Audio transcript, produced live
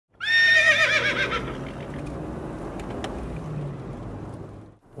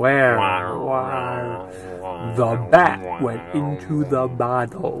Where the bat went into the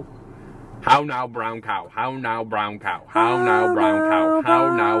bottle. How now, brown cow? How now, brown cow? How now, brown cow?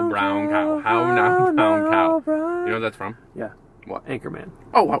 How now, brown cow? How now, brown cow? You know what that's from? Yeah. What? Anchorman.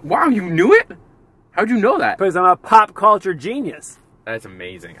 Oh, wow, you knew it? How'd you know that? Because I'm a pop culture genius. That's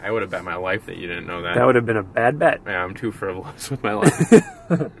amazing. I would have bet my life that you didn't know that. That would have been a bad bet. Yeah, I'm too frivolous with my life. Keep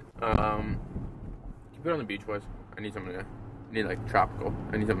it on the beach, boys. I need something to... I need, like, tropical.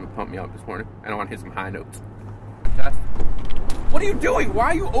 I need something to pump me up this morning. I don't want to hit some high notes. Test. What are you doing? Why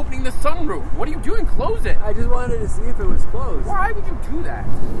are you opening the sunroof? What are you doing? Close it. I just wanted to see if it was closed. Why would you do that?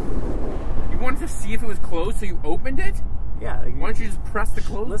 You wanted to see if it was closed, so you opened it? Yeah. Like, why don't you just press the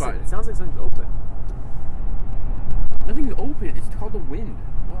close button? It sounds like something's open. Nothing's open. It's called the wind.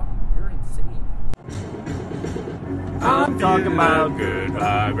 Wow, you're insane. I'm talking about good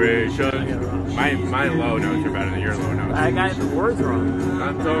vibration. My low notes are better than your low notes. I got the words wrong.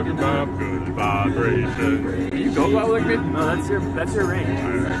 I'm talking about good vibration. Can you go low like me? No, that's your range.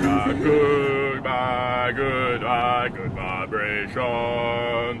 I got good vibrations.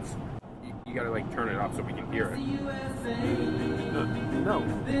 You gotta like turn it up so we can hear it. No.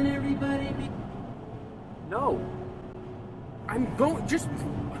 No. I'm going just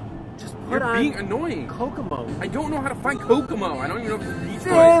put you're on being annoying. Kokomo. I don't know how to find Kokomo. I don't even know if it's Beach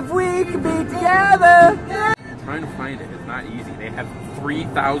Boys. If we can be together. I'm trying to find it. It's not easy. They have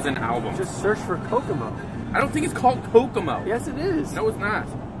 3,000 albums. Just search for Kokomo. I don't think it's called Kokomo. Yes, it is. No, it's not.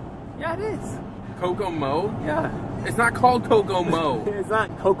 Yeah, it is. Kokomo? Yeah. It's not called Kokomo. It's not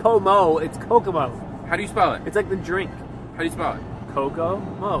Kokomo. It's Kokomo. How do you spell it? It's like the drink. How do you spell it?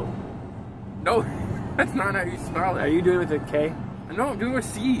 Kokomo. No, that's not how you spell it. Are you doing it with a K? No, I'm doing it with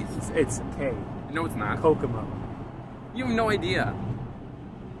C's. It's K. No, it's not. Kokomo. You have no idea.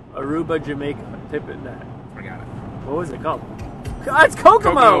 Aruba, Jamaica. Tip it that. I got it. What was it called? It's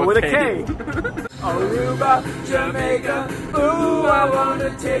Kokomo with a K. Aruba, Jamaica. Ooh, I wanna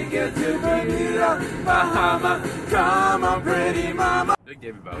take you to Bermuda, Bahama. Come on, pretty mama. Big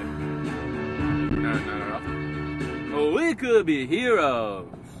David Bowie. No. Oh, we could be heroes.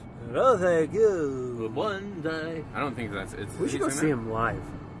 Oh, thank you. But one day. I don't think that's. We should go see him live.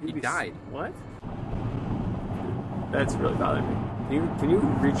 He died. What? That's really bothering me. Can you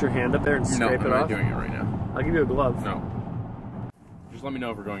reach your hand up there and scrape it off? No, I'm not doing it right now. I'll give you a glove. No. Just let me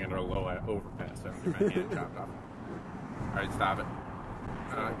know if we're going under a low overpass. So I don't get my hand chopped off. Alright, stop it.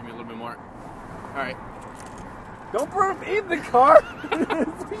 Give me a little bit more. Alright. Don't put him in the car!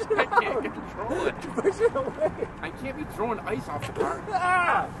 I can't control it. Push it away. I can't be throwing ice off the car.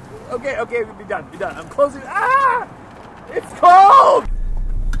 Ah! Okay, be done. I'm closing. Ah! It's cold!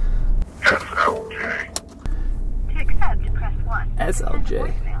 SLJ. To accept, press 1.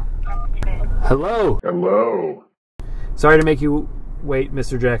 SLJ. Hello. Hello. Sorry to make you wait,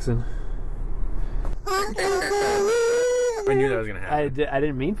 Mr. Jackson. I knew that was going to happen. I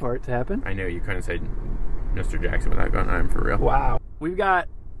didn't mean for it to happen. I knew you couldn't say Mr. Jackson without going, I'm for real. Wow. We've got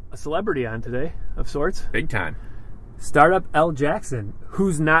a celebrity on today, of sorts. Big time. Startup L. Jackson,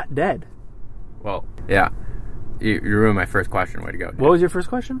 who's not dead. Well, yeah. You ruined my first question. Way to go. Dude. What was your first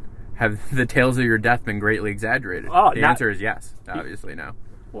question? Have the tales of your death been greatly exaggerated? Oh, the answer is yes. Obviously, no.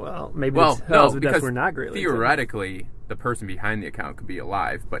 Well, maybe the tales of death were not greatly theoretically, the person behind the account could be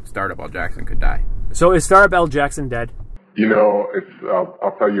alive, but Startup L. Jackson could die. So is Startup L. Jackson dead? You know,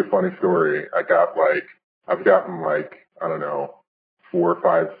 I'll tell you a funny story. I've gotten I don't know, 4,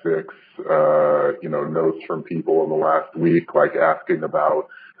 5, 6, notes from people in the last week, asking about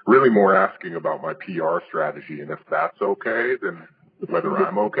my PR strategy and if that's okay, then whether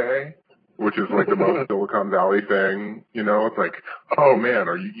I'm okay, which is like the most Silicon Valley thing. You know, it's like, oh man,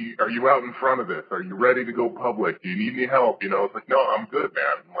 are you out in front of this? Are you ready to go public? Do you need any help? You know, it's like, no, I'm good,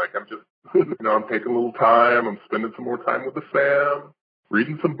 man. I'm just, I'm taking a little time. I'm spending some more time with the fam,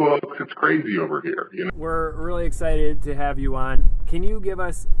 reading some books. It's crazy over here, you know. We're really excited to have you on. Can you give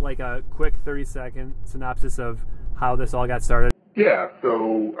us a quick 30-second synopsis of how this all got started? Yeah,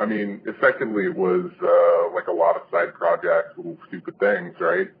 so, effectively it was a lot of side projects, little stupid things,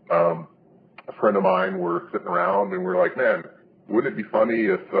 right? A friend of mine were sitting around and we're like, man, wouldn't it be funny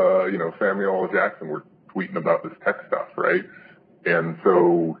if, Samuel L. Jackson were tweeting about this tech stuff, right? And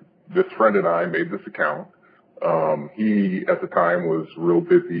so this friend and I made this account. He, at the time, was real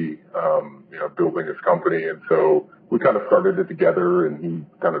busy, building his company. And so we kind of started it together and he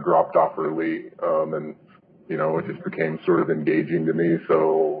kind of dropped off early. It just became sort of engaging to me.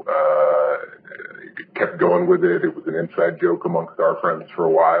 So, kept going with it. It was an inside joke amongst our friends for a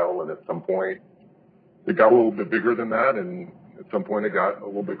while. And at some point it got a little bit bigger than that. And at some point it got a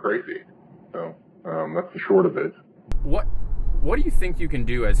little bit crazy. So, that's the short of it. what do you think you can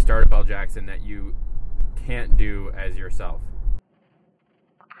do as Startup L. Jackson that you can't do as yourself?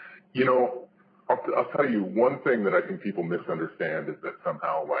 You know, I'll tell you one thing that I think people misunderstand is that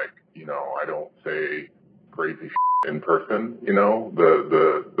somehow, like, you know, I don't say crazy shit in person. You know,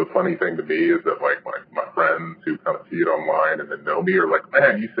 the funny thing to me is that, like, my friends who kind of see it online and then know me are like,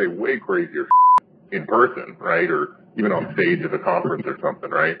 man, you say way crazier shit in person, right? Or even on stage at a conference or something,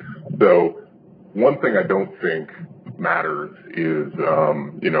 right? So one thing I don't think matters is,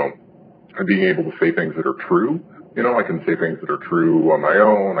 you know, being able to say things that are true. You know, I can say things that are true on my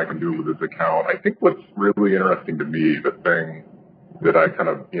own. I can do it with this account. I think what's really interesting to me, the thing that I kind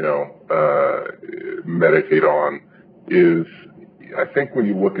of, you know, meditate on is, I think when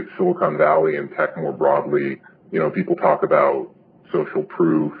you look at Silicon Valley and tech more broadly, you know, people talk about social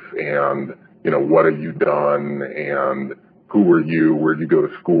proof and, you know, what have you done and who were you, where'd you go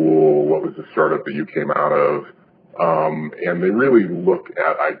to school, what was the startup that you came out of? And they really look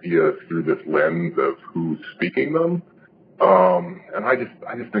at ideas through this lens of who's speaking them. And I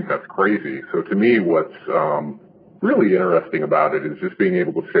just think that's crazy. So to me, what's, really interesting about it is just being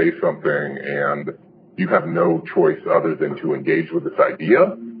able to say something and you have no choice other than to engage with this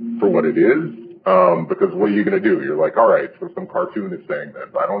idea for what it is. Because what are you going to do? You're like, all right, so some cartoon is saying this.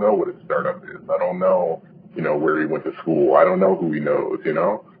 I don't know what his startup is. I don't know, you know, where he went to school. I don't know who he knows, you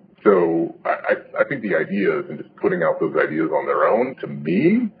know? So I think the ideas and just putting out those ideas on their own, to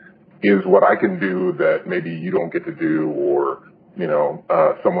me, is what I can do that maybe you don't get to do, or, you know,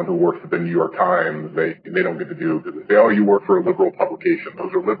 someone who works at the New York Times, they don't get to do because they say, oh, you work for a liberal publication.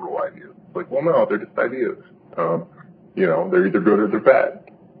 Those are liberal ideas. It's like, well, no, they're just ideas. You know, they're either good or they're bad.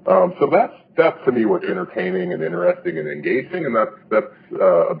 So that's to me what's entertaining and interesting and engaging, and that's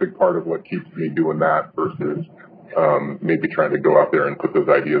a big part of what keeps me doing that versus maybe trying to go out there and put those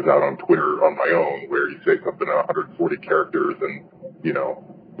ideas out on Twitter on my own, where you say something in 140 characters and, you know,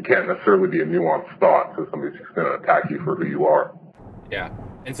 it can't necessarily be a nuanced thought, so somebody's just going to attack you for who you are. Yeah.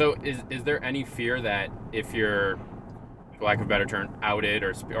 And so is there any fear that if you're, for lack of a better term, outed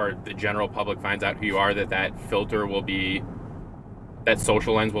or the general public finds out who you are, that filter will be, that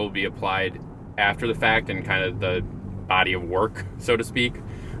social lens will be applied after the fact, and kind of the body of work, so to speak,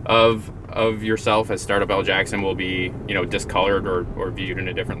 of yourself as Startup L. Jackson will be, you know, discolored or viewed in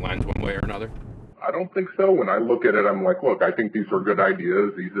a different lens one way or another? I don't think so. When I look at it, I'm like, look, I think these are good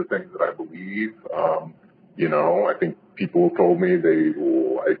ideas. These are things that I believe. You know, I think people told me they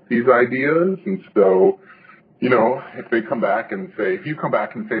like these ideas. And so, you know, if they come back and say, if you come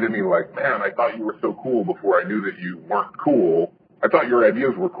back and say to me like, man, I thought you were so cool before I knew that you weren't cool. I thought your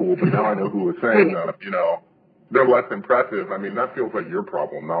ideas were cool, but now I know who was saying them, you know, they're less impressive. I mean, that feels like your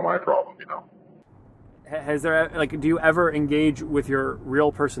problem, not my problem, you know. Has there, like, do you ever engage with your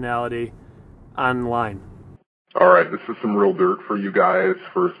real personality online? All right, this is some real dirt for you guys.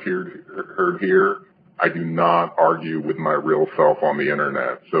 First heard here. I do not argue with my real self on the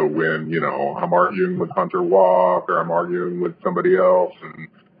internet. So when, you know, I'm arguing with Hunter Walk or I'm arguing with somebody else and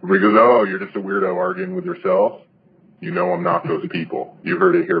everybody goes, oh, you're just a weirdo arguing with yourself, you know I'm not those people. You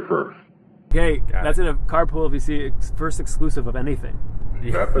heard it here first. Okay, that's in a Carpool.vc first exclusive of anything.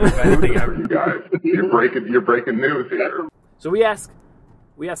 That's exclusive for you guys. You're breaking news here. So we ask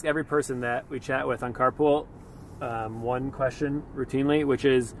every person that we chat with on Carpool one question routinely, which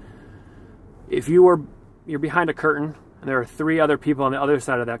is, if you're behind a curtain and there are 3 other people on the other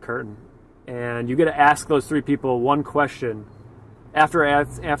side of that curtain, and you get to ask those 3 people one question, after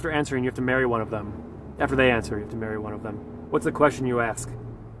answering, you have to marry one of them. After they answer, you have to marry one of them. What's the question you ask?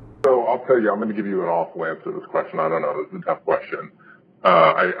 So I'll tell you, I'm going to give you an awful answer to this question. I don't know. This is a tough question.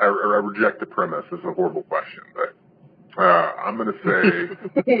 I reject the premise. It's a horrible question, but I'm going to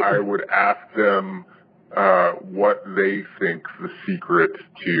say I would ask them what they think the secret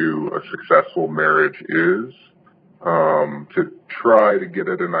to a successful marriage is, to try to get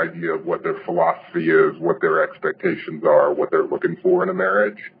at an idea of what their philosophy is, what their expectations are, what they're looking for in a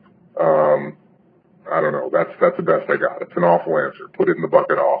marriage. I don't know. That's the best I got. It's an awful answer. Put it in the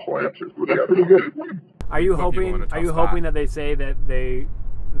bucket of awful answers. Are you hoping that they say that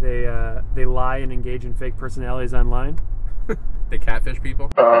they lie and engage in fake personalities online? They catfish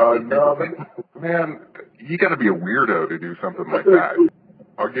people? No, man, you got to be a weirdo to do something like that.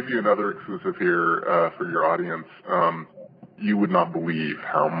 I'll give you another exclusive here for your audience. You would not believe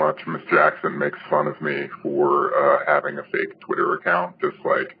how much Miss Jackson makes fun of me for having a fake Twitter account. Just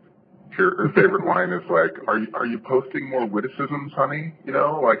like, her favorite line is like, "Are you posting more witticisms, honey?" You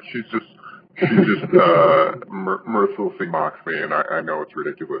know, like she just mercilessly mocks me, and I know it's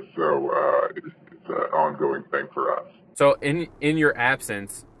ridiculous. So it's an ongoing thing for us. So in your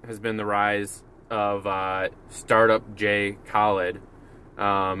absence has been the rise of Startup J Khaled.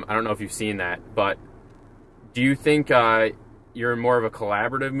 I don't know if you've seen that, but do you think you're in more of a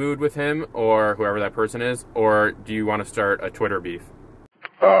collaborative mood with him or whoever that person is, or do you want to start a Twitter beef?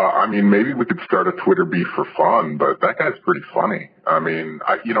 I mean, maybe we could start a Twitter beef for fun, but that guy's pretty funny. I mean,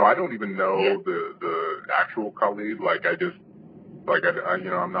 I don't even know the actual Khalid. Like,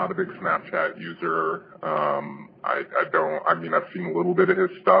 I'm not a big Snapchat user. I've seen a little bit of his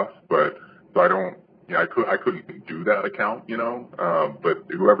stuff, but so I couldn't do that account, but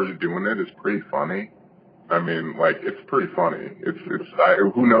whoever's doing it is pretty funny. I mean, like, it's pretty funny.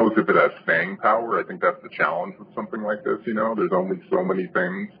 Who knows if it has staying power? I think that's the challenge with something like this, There's only so many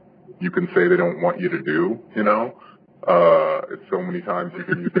things you can say they don't want you to do, It's so many times you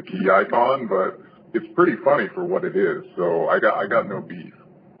can use the key icon, but it's pretty funny for what it is. So I got no beef.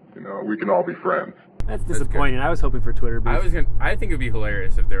 We can all be friends. That's disappointing. I was hoping for Twitter beef. I think it would be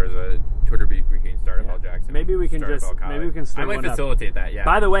hilarious if there was a Twitter beef between Startup L Jackson. Maybe we can start I might facilitate that. Yeah.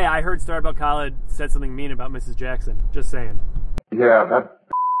 By the way, I heard Startup Khaled said something mean about Mrs. Jackson. Just saying. Yeah, that.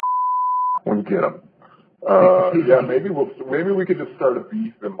 When you get him. Yeah, maybe we could just start a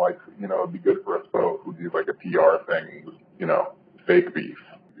beef and it'd be good for us both. We'll do like a PR thing, fake beef.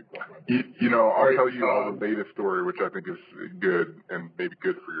 I'll tell you the latest story, which I think is good and maybe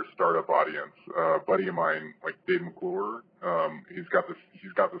good for your startup audience. A buddy of mine, like Dave McClure, he's got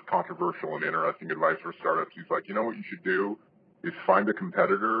this controversial and interesting advice for startups. He's like, what you should do is find a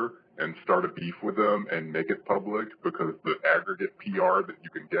competitor and start a beef with them and make it public, because the aggregate PR that you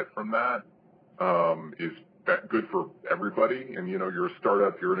can get from that is good for everybody. And you're a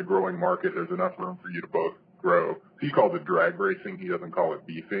startup, you're in a growing market. There's enough room for you to both grow. He calls it drag racing. He doesn't call it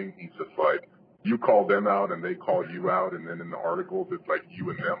beefing. He's just like, you call them out and they call you out, and then in the articles it's like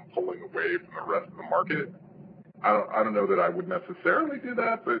you and them pulling away from the rest of the market. I don't know that I would necessarily do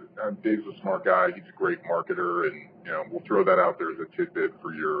that, but Dave's a smart guy. He's a great marketer, and we'll throw that out there as a tidbit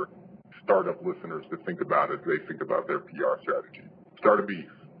for your startup listeners to think about as they think about their PR strategy. Start a beef.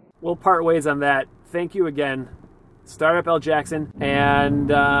 We'll part ways on that. Thank you again, Startup L Jackson, and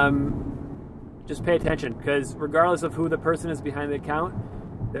just pay attention, because regardless of who the person is behind the account,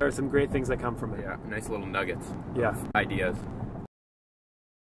 there are some great things that come from it. Yeah, nice little nuggets. Yeah. Ideas.